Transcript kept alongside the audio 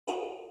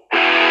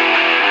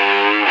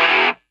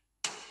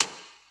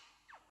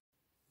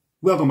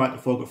Welcome back to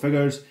Forgot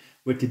Figures,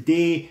 where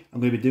today I'm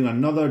going to be doing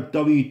another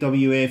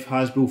WWF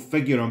Hasbro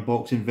figure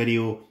unboxing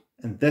video,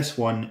 and this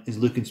one is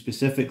looking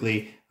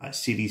specifically at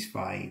Series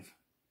 5.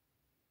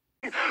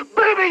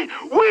 Baby,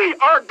 we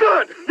are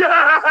good!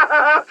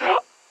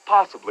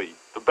 Possibly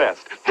the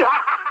best.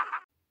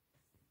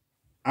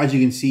 As you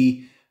can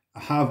see,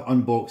 I have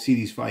unboxed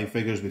Series 5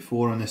 figures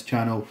before on this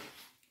channel,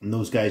 and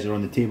those guys are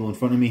on the table in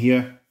front of me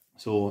here.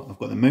 So I've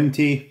got the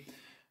Mountie,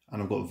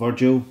 and I've got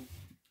Virgil.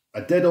 I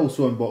did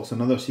also unbox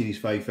another Series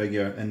 5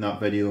 figure in that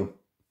video,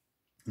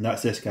 and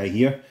that's this guy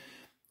here,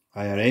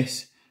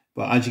 IRS.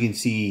 But as you can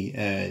see,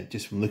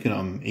 just from looking at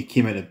him, he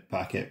came out of the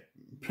packet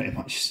pretty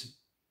much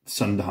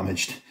sun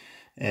damaged.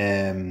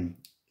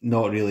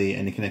 Not really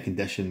in the kind of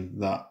condition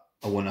that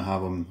I want to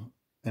have him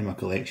in my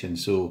collection.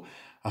 So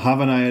I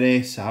have an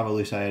IRS, I have a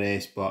loose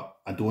IRS, but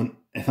I don't,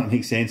 if that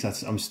makes sense.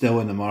 I'm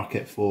still in the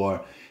market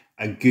for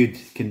a good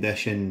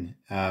condition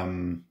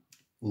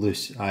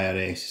loose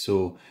IRS.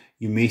 So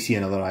you may see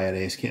another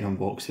IRS getting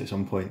unboxed at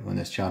some point on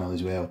this channel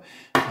as well.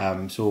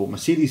 So my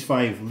Series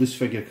 5 loose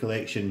figure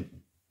collection,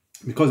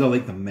 because I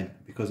like them mint,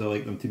 because I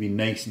like them to be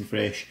nice and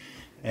fresh,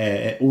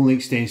 it only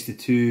extends to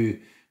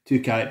two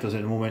characters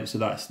at the moment, so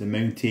that's the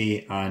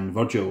Mountie and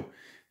Virgil.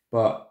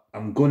 But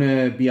I'm going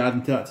to be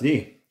adding to that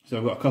today. So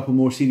I've got a couple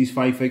more Series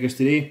 5 figures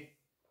today.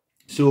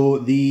 So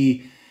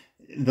the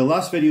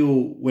last video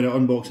when I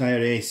unboxed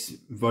IRS,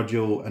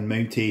 Virgil and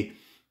Mountie,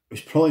 it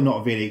was probably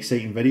not a very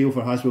exciting video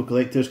for Hasbro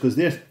collectors, because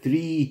there's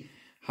three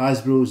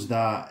Hasbros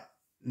that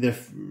they're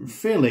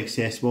fairly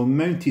accessible.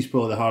 Mountie's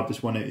probably the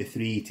hardest one out of the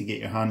three to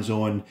get your hands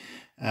on.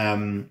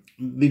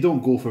 They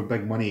don't go for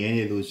big money,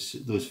 any of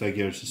those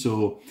figures,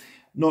 so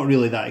not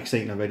really that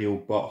exciting a video,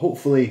 but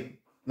hopefully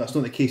that's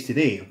not the case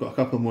today. I've got a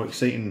couple more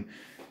exciting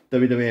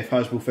WWF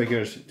Hasbro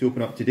figures to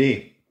open up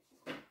today.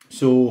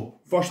 So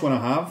first one I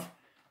have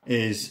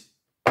is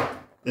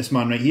this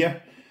man right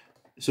here.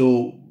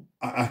 So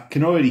I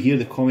can already hear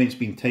the comments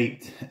being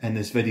typed in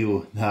this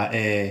video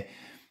that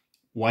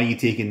why are you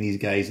taking these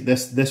guys?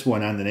 This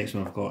one and the next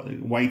one I've got.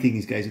 Why are you taking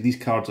these guys? These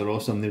cards are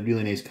awesome. They're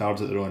really nice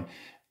cards that they're on,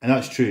 and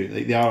that's true.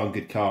 Like, they are on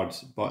good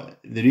cards, but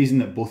the reason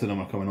that both of them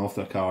are coming off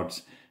their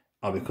cards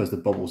are because the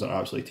bubbles are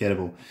absolutely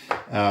terrible.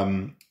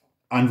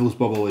 Anvil's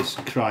bubble is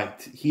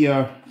cracked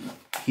here,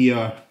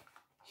 here,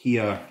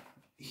 here,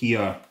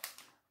 here,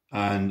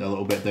 and a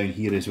little bit down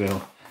here as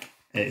well.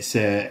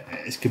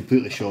 It's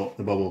completely shot,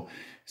 the bubble.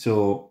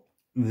 So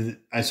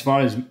as far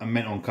as a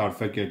mint on card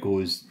figure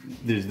goes,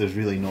 there's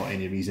really not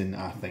any reason,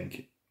 I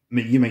think. I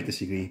mean, you might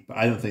disagree, but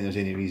I don't think there's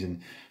any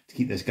reason to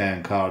keep this guy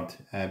on card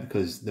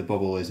because the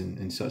bubble is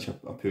in such a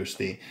poor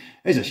state.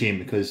 It's a shame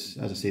because,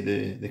 as I say,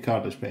 the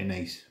card is pretty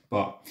nice.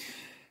 But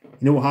you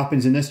know what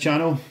happens in this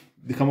channel?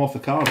 They come off the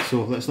card,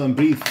 so let's let them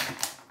breathe.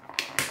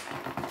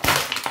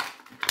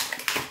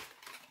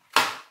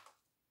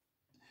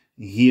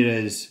 Here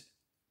is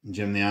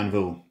Jim the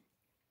Anvil.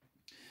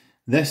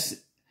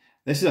 This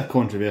is a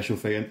controversial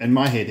figure, in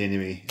my head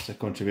anyway. It's a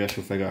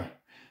controversial figure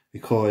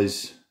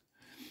because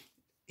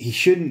he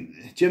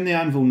shouldn't. Jim the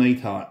Anvil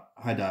Neidhart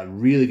had a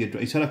really good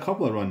run. He's had a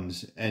couple of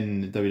runs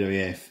in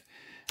WWF,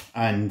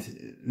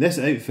 and this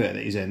outfit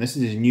that he's in, this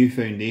is his new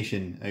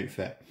foundation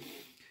outfit.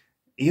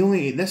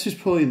 This was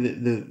probably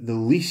the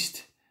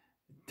least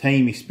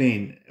time he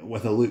spent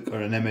with a look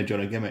or an image or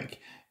a gimmick.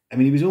 I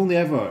mean, he was only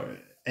ever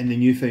in the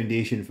new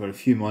foundation for a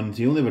few months.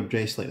 He only ever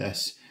dressed like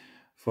this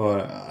for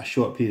a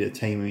short period of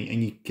time,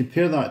 and you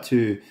compare that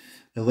to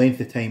the length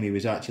of time he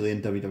was actually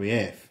in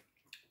WWF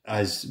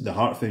as the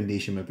Hart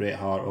Foundation with Bret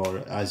Hart, or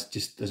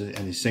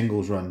in his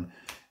singles run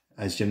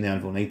as Jim the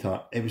Anvil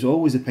Neidhart. It was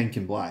always the pink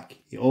and black.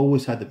 He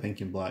always had the pink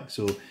and black.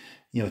 So,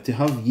 you know, to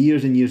have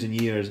years and years and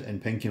years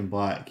in pink and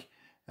black,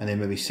 and then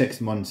maybe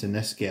 6 months in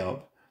this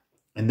scalp,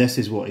 and this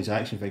is what his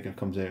action figure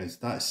comes out as,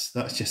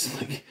 that's just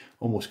like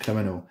almost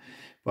criminal.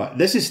 But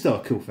this is still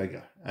a cool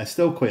figure. I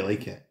still quite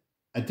like it.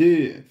 I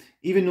do,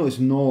 even though it's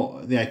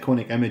not the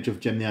iconic image of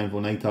Jim the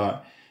Anvil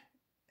Neidhart,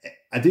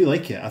 I do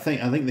like it. I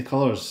think the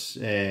colours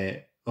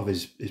of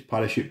his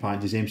parachute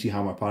pants, his MC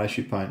Hammer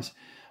parachute pants,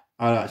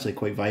 are actually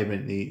quite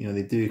vibrant.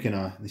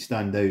 They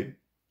stand out.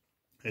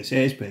 It's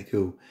pretty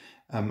cool.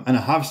 And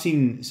I have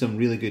seen some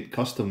really good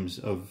customs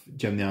of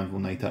Jim the Anvil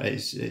Neidhart.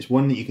 It's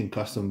one that you can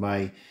custom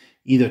by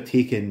either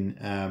taking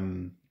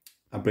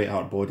a Bret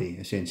Hart body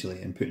essentially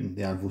and putting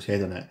the Anvil's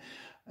head on it,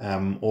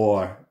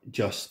 or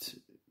just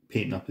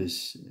painting up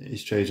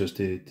his trousers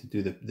to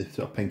do the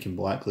sort of pink and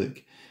black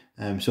look.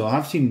 So I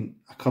have seen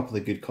a couple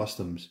of good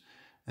customs.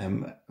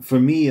 For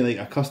me, like,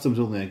 a custom's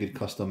only a good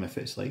custom if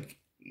it's like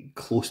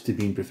close to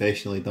being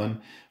professionally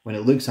done. When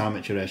it looks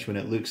amateurish, when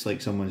it looks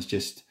like someone's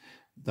just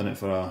done it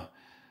for a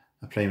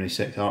primary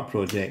 6 art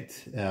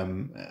project,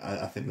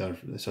 I think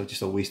it's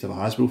just a waste of a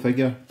Hasbro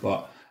figure.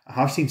 But I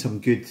have seen some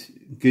good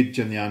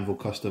Jim the Anvil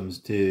customs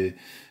to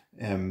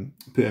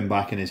put him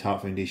back in his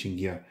Hart Foundation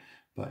gear.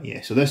 But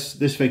yeah, so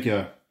this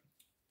figure,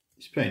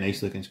 it's pretty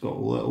nice looking. It's got a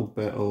little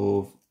bit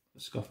of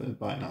scuff at the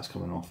back. That's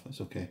coming off.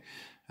 That's okay.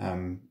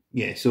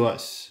 Yeah, so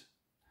that's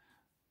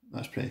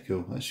pretty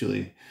cool. That's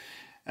really.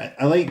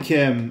 I like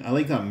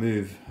that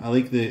move. I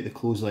like the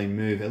clothesline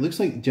move. It looks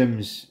like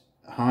Jim's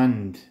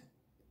hand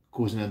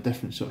goes in a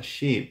different sort of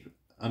shape.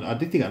 And I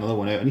need to get another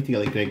one out. I need to get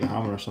like Greg the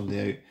Hammer or something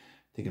out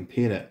to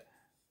compare it.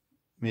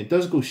 I mean, it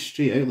does go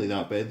straight out like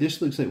that, but it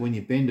just looks like when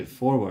you bend it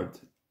forward,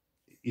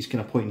 he's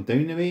kind of pointing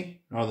down the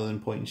way rather than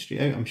pointing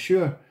straight out. I'm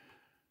sure it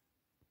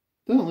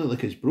doesn't look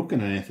like it's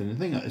broken or anything. I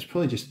think it's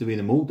probably just the way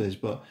the mould is,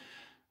 but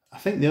I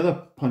think the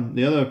other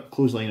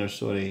clothesliners,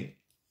 sorry,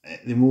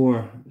 they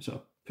more sort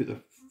of put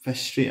their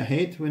fist straight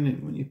ahead when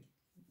you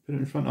put it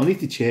in front. I'll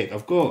need to check.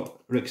 I've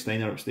got Rick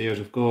Steiner upstairs.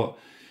 I've got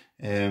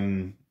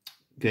Greg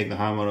the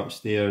Hammer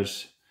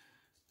upstairs.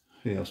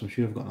 Who else? I'm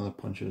sure I've got another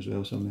puncher as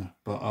well somewhere.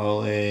 But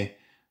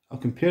I'll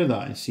compare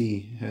that and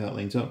see how that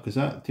lines up, because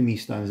that to me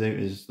stands out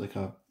as like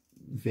a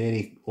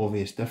very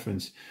obvious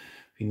difference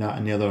between that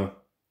and the other.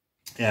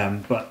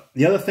 But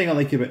the other thing I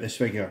like about this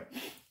figure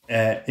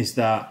is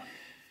that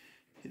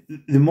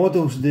the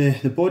models,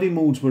 the body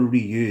molds were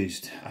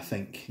reused. I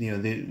think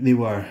they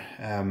were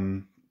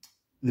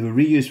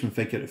reused from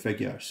figure to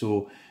figure.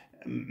 So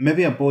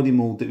maybe a body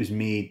mold that was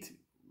made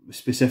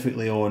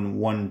specifically on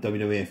one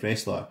WWF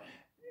wrestler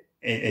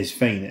is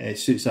fine. It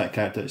suits that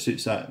character. It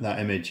suits that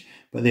image.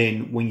 But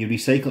then when you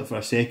recycle it for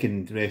a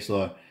second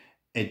wrestler,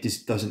 it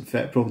just doesn't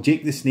fit properly.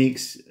 Jake the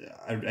Snake's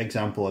an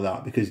example of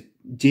that, because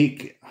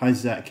Jake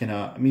has that kind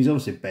of. I mean, he's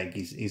obviously big.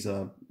 He's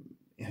a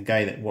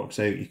guy that works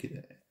out.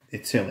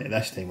 It's certainly at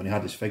this time when he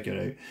had his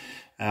figure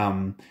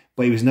out,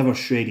 but he was never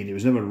shredded. He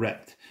was never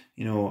ripped.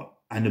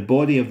 And the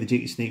body of the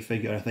Jake the Snake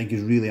figure, I think,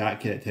 is really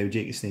accurate to how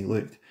Jake the Snake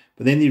looked.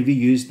 But then they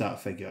reused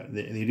that figure.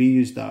 They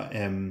reused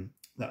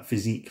that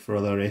physique for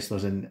other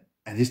wrestlers, and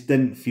I just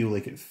didn't feel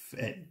like it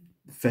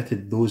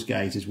fitted those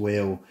guys as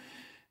well.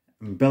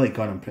 I mean, Billy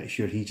Gunn, I'm pretty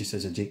sure he just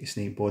has a Jake the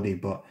Snake body,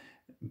 but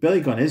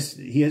Billy Gunn is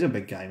a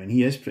big guy. I mean,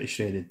 he is pretty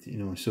shredded,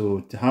 So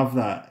to have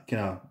that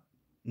kind of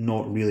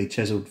not really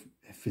chiseled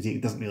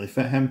physique doesn't really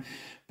fit him.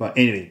 But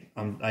anyway,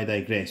 I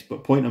digress.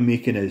 But point I'm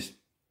making is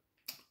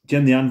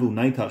Jim the Anvil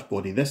Neidhart's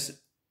body. This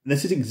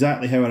is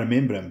exactly how I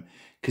remember him,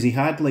 because he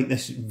had like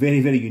this very,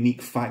 very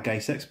unique fat guy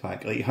six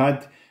pack. Like he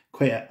had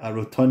quite a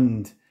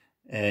rotund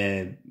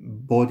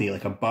body,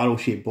 like a barrel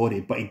shaped body,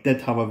 but he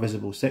did have a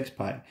visible six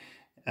pack.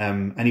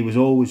 And he was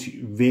always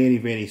very,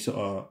 very sort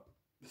of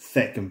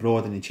thick and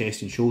broad in the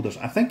chest and shoulders.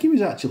 I think he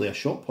was actually a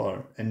shot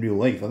putter in real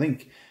life. I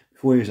think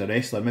before he was a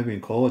wrestler, maybe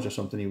in college or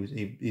something,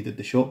 he did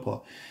the shot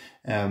put.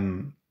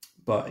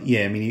 But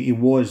yeah, I mean, he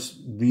was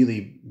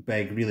really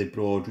big, really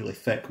broad, really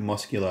thick,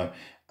 muscular.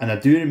 And I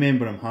do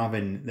remember him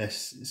having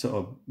this sort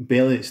of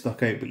belly that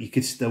stuck out, but you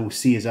could still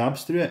see his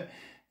abs through it.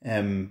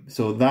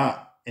 So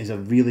that is a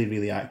really,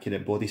 really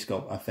accurate body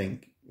sculpt, I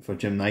think, for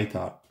Jim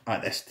Neidhart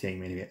at this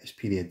time, anyway, at this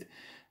period.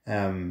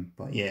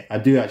 But yeah, I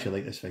do actually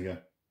like this figure.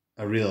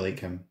 I really like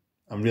him.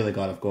 I'm really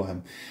glad I've got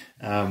him.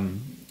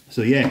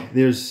 So yeah,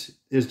 there's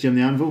Jim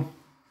the Anvil.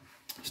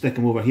 Stick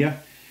him over here.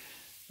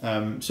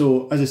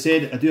 So as I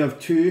said, I do have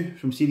two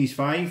from Series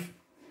 5.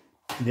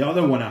 The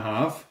other one I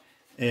have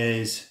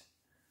is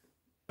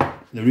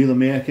the Real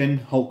American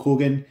Hulk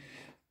Hogan.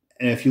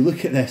 If you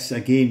look at this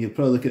again, you'll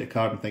probably look at the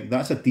card and think,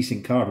 that's a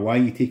decent card. Why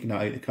are you taking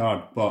that out of the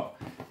card? But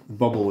the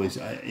bubble is,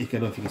 I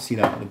don't know if you can see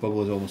that, the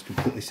bubble is almost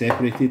completely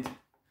separated.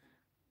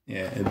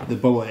 Yeah, the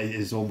bubble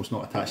is almost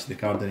not attached to the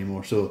card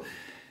anymore. So,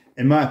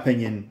 in my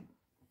opinion,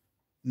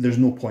 there's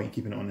no point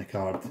keeping it on the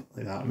card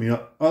like that. I mean,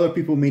 other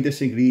people may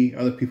disagree.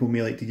 Other people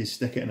may like to just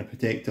stick it in a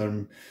protector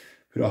and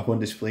put it up on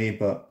display.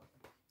 But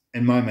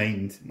in my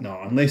mind, no.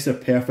 Unless they're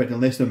perfect,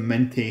 unless they're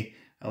minty,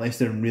 unless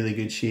they're in really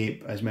good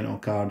shape as mint on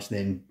cards,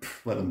 then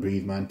let them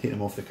breathe, man. Take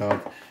them off the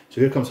card.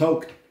 So here comes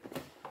Hulk.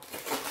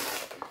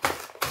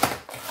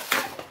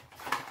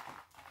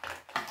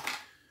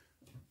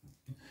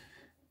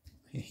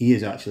 He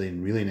is actually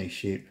in really nice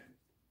shape.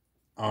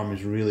 Arm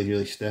is really,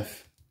 really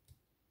stiff.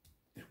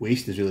 His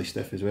waist is really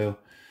stiff as well.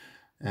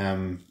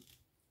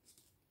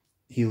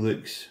 He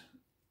looks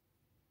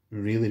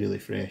really, really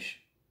fresh.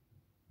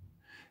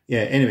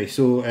 Yeah, anyway,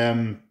 so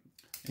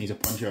he's a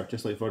puncher,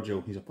 just like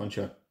Virgil, he's a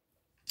puncher.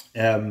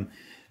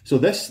 So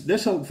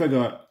this Hulk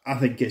figure, I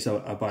think, gets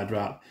a bad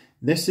rap.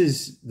 This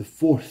is the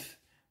fourth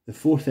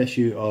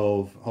issue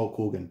of Hulk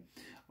Hogan.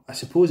 I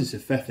suppose it's the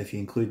fifth if you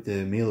include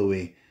the mail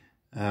away.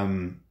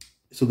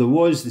 So there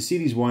was the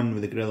Series 1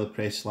 with the Gorilla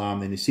Press Slam,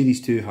 then the Series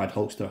 2 had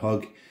Hulkster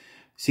Hug.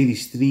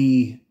 Series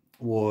 3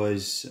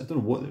 was, I don't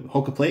know what,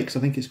 Hulkaplex,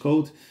 I think it's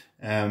called.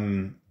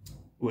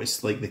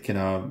 It's like the kind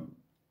of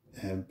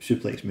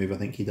suplex move, I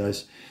think he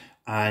does.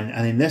 And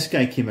then this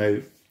guy came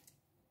out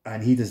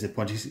and he does the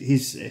punch. It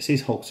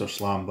says Hulkster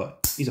Slam,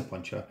 but he's a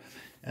puncher.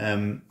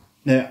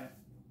 Now,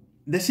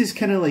 this is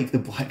kind of like the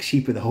black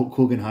sheep of the Hulk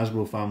Hogan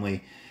Hasbro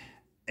family.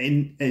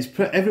 And it's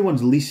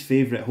everyone's least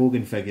favourite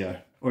Hogan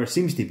figure, or it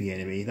seems to be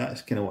anyway.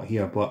 That's kind of what I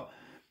hear, but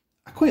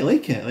I quite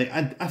like it. Like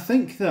I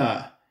think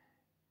that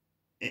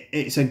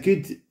it's a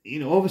good,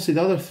 obviously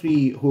the other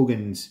three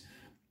Hogans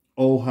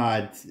all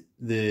had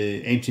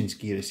the entrance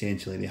gear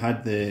essentially. They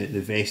had the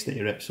vest that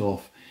he rips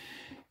off,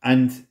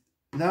 and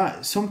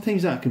that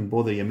sometimes that can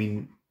bother you. I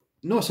mean,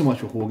 not so much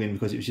for Hogan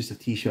because it was just a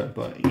t-shirt,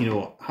 but you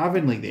know,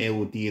 having like the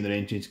LOD in their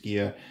entrance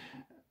gear.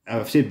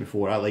 I've said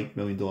before, I like $1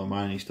 Million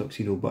Man in his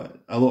tuxedo, but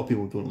a lot of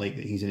people don't like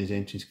that he's in his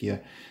entrance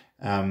gear,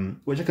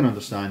 which I can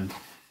understand.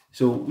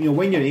 So, you know,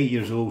 when you're 8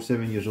 years old,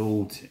 7 years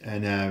old,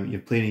 and you're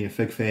playing in your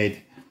fig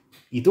fed,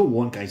 you don't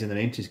want guys in their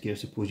entrance gear, I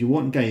suppose. You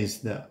want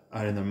guys that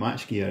are in their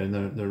match gear and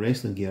their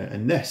wrestling gear.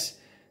 And this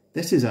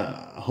is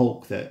a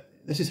Hulk that,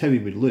 this is how he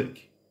would look.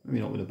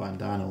 Maybe not with a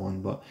bandana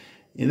on, but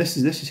you know, this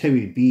is how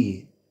he'd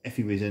be if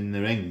he was in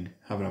the ring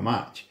having a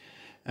match.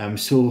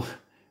 So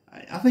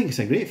I think it's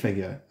a great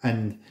figure,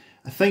 and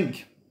I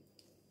think,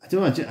 I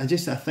don't know, I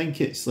think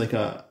it's like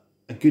a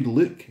good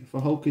look for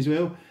Hulk as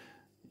well.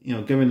 You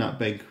know, given that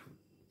big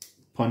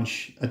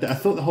punch. I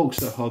thought the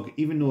Hulkster hug,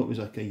 even though it was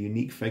like a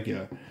unique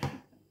figure,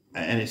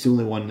 and it's the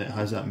only one that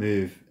has that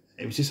move,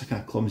 it was just a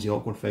kind of clumsy,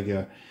 awkward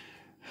figure.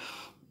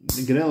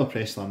 The Gorilla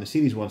Press Slam, the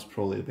series one's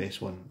probably the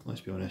best one,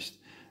 let's be honest.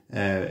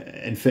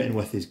 And fitting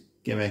with his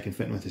gimmick and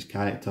fitting with his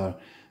character,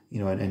 you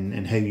know,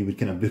 and how you would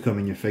kind of book him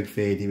in your fig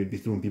fed, he would be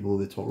throwing people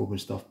over the top rope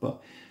and stuff.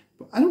 But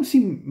I don't see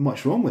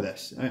much wrong with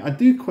this. I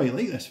do quite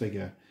like this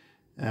figure.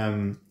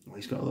 Well,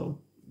 he's got a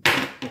little,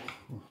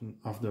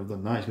 after I've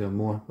done that, he's got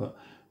more, but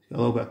he's got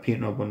a little bit of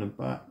paint rub on the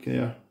back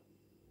there.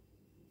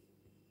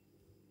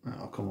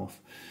 That'll come off.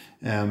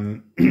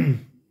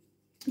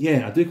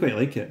 Yeah, I do quite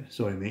like it.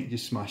 Sorry, mate,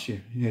 just smash your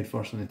head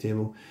first on the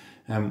table.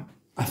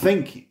 I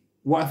think,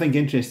 what I think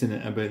interesting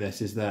about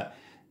this is that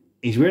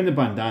he's wearing the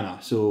bandana,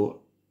 so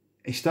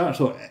he starts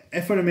off,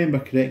 if I remember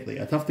correctly,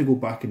 I'd have to go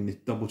back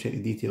and double check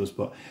the details,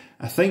 but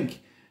I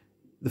think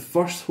the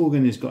first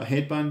Hogan has got a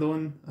headband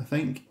on, I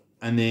think,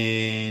 and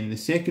then the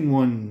second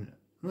one,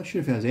 I'm not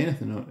sure if he has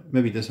anything, or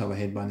maybe he does have a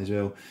headband as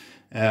well,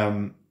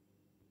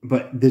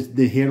 but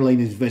the hairline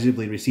is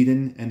visibly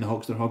receding in the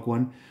Hulkster Hug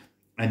one,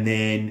 and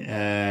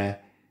then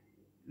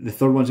the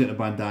third one's got a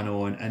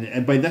bandana on,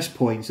 and by this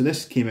point, so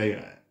this came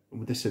out,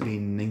 would this have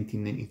been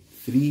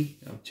 1993?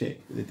 I'll check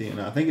the date on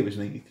that. I think it was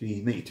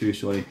 92,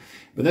 sorry.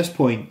 But at this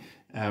point,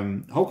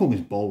 Hulk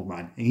Hogan's bald,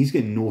 man, and he's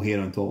getting no hair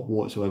on top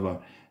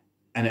whatsoever.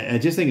 And I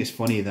just think it's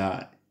funny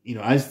that, you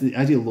know, as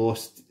he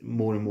lost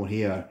more and more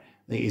hair,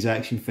 like his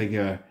action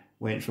figure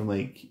went from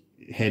like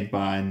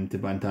headband to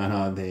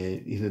bandana.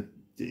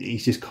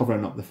 He's just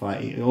covering up the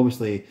fact.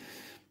 Obviously,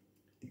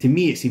 to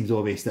me, it seems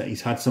obvious that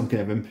he's had some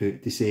kind of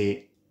input to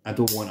say, I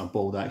don't want a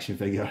bald action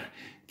figure.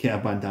 Get a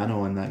bandana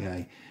on that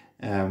guy.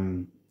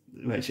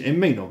 Which it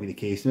might not be the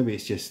case. Maybe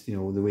it's just, you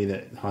know, the way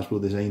that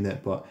Hasbro designed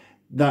it. But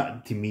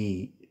that, to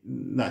me,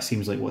 that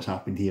seems like what's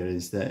happened here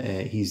is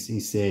that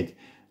he's said,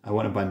 I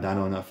want a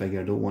bandana on that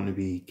figure. I don't want to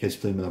be kids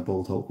playing with a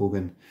bald Hulk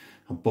Hogan,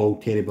 a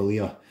bald Terry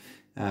Bollea.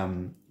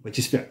 Which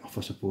is fair enough,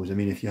 I suppose. I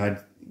mean, if you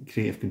had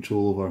creative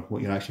control over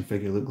what your action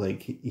figure looked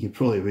like, you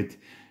probably would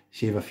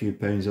shave a few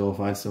pounds off,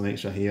 add some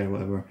extra hair,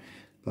 whatever.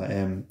 But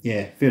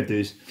yeah, fair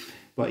dues.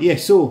 But yeah,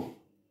 so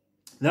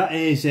that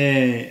is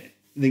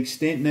the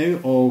extent now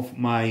of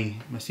my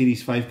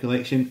Series 5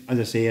 collection. As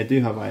I say, I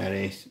do have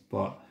IRS,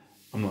 but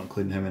I'm not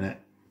including him in it.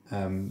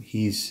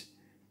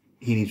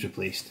 He needs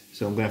replaced,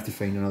 so I'm going to have to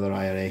find another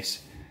IRS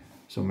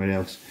somewhere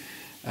else.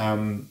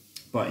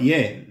 But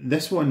yeah,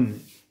 this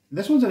one's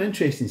an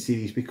interesting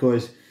series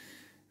because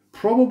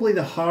probably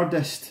the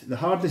hardest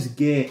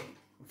get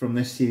from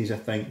this series, I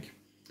think,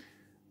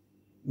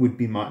 would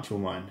be Macho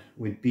Man.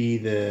 Would be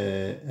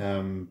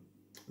the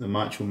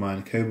Macho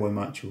Man, Cowboy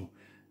Macho.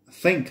 I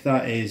think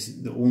that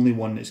is the only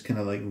one that's kind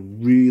of like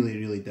really,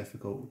 really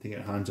difficult to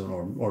get hands on,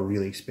 or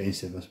really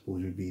expensive, I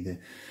suppose would be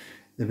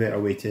the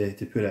better way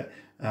to put it.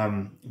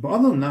 But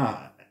other than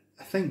that,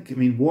 I think, I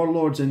mean,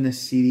 Warlord's in this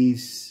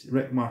series,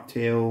 Rick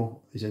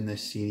Martel is in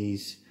this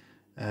series,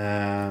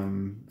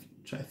 trying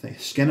to think,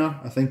 Skinner,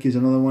 I think, is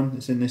another one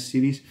that's in this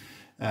series.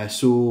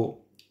 So,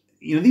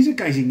 you know, these are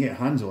guys you can get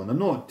hands on. They're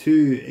not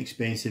too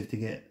expensive to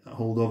get a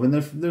hold of, and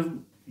they're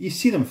you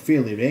see them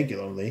fairly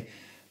regularly.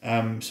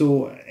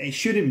 So it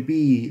shouldn't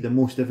be the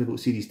most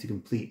difficult series to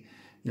complete.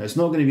 You know, it's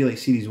not going to be like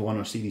Series 1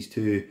 or Series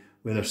 2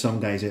 where there's some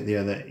guys out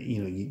there that,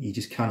 you know, you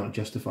just cannot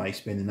justify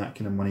spending that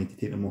kind of money to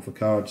take them off of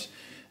cards.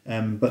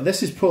 But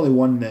this is probably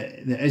one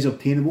that is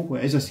obtainable.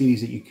 It is a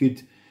series that you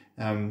could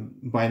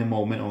buy them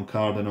all mint on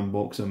card and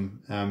unbox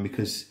them,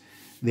 because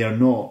they are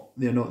not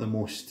the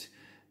most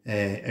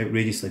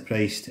outrageously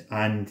priced.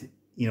 And,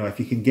 you know, if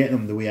you can get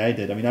them the way I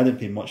did, I mean, I didn't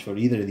pay much for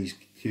either of these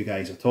two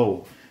guys at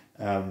all.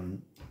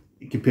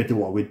 Compared to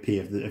what I would pay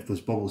if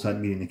those bubbles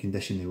hadn't been in the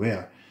condition they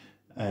were.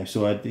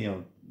 So you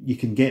know, you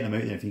can get them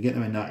out there. If you get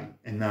them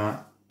in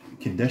that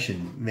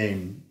condition,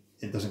 then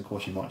it doesn't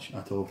cost you much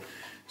at all.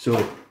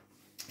 So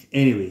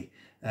anyway,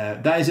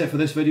 that is it for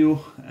this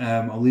video.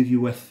 I'll leave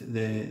you with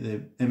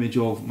the image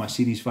of my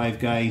Series 5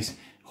 guys.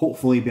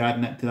 Hopefully be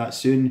adding it to that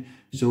soon.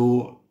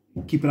 So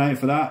keep an eye out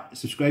for that.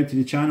 Subscribe to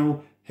the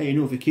channel, hit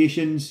your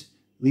notifications,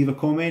 leave a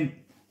comment,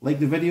 like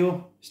the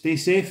video, stay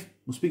safe.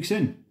 We'll speak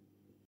soon.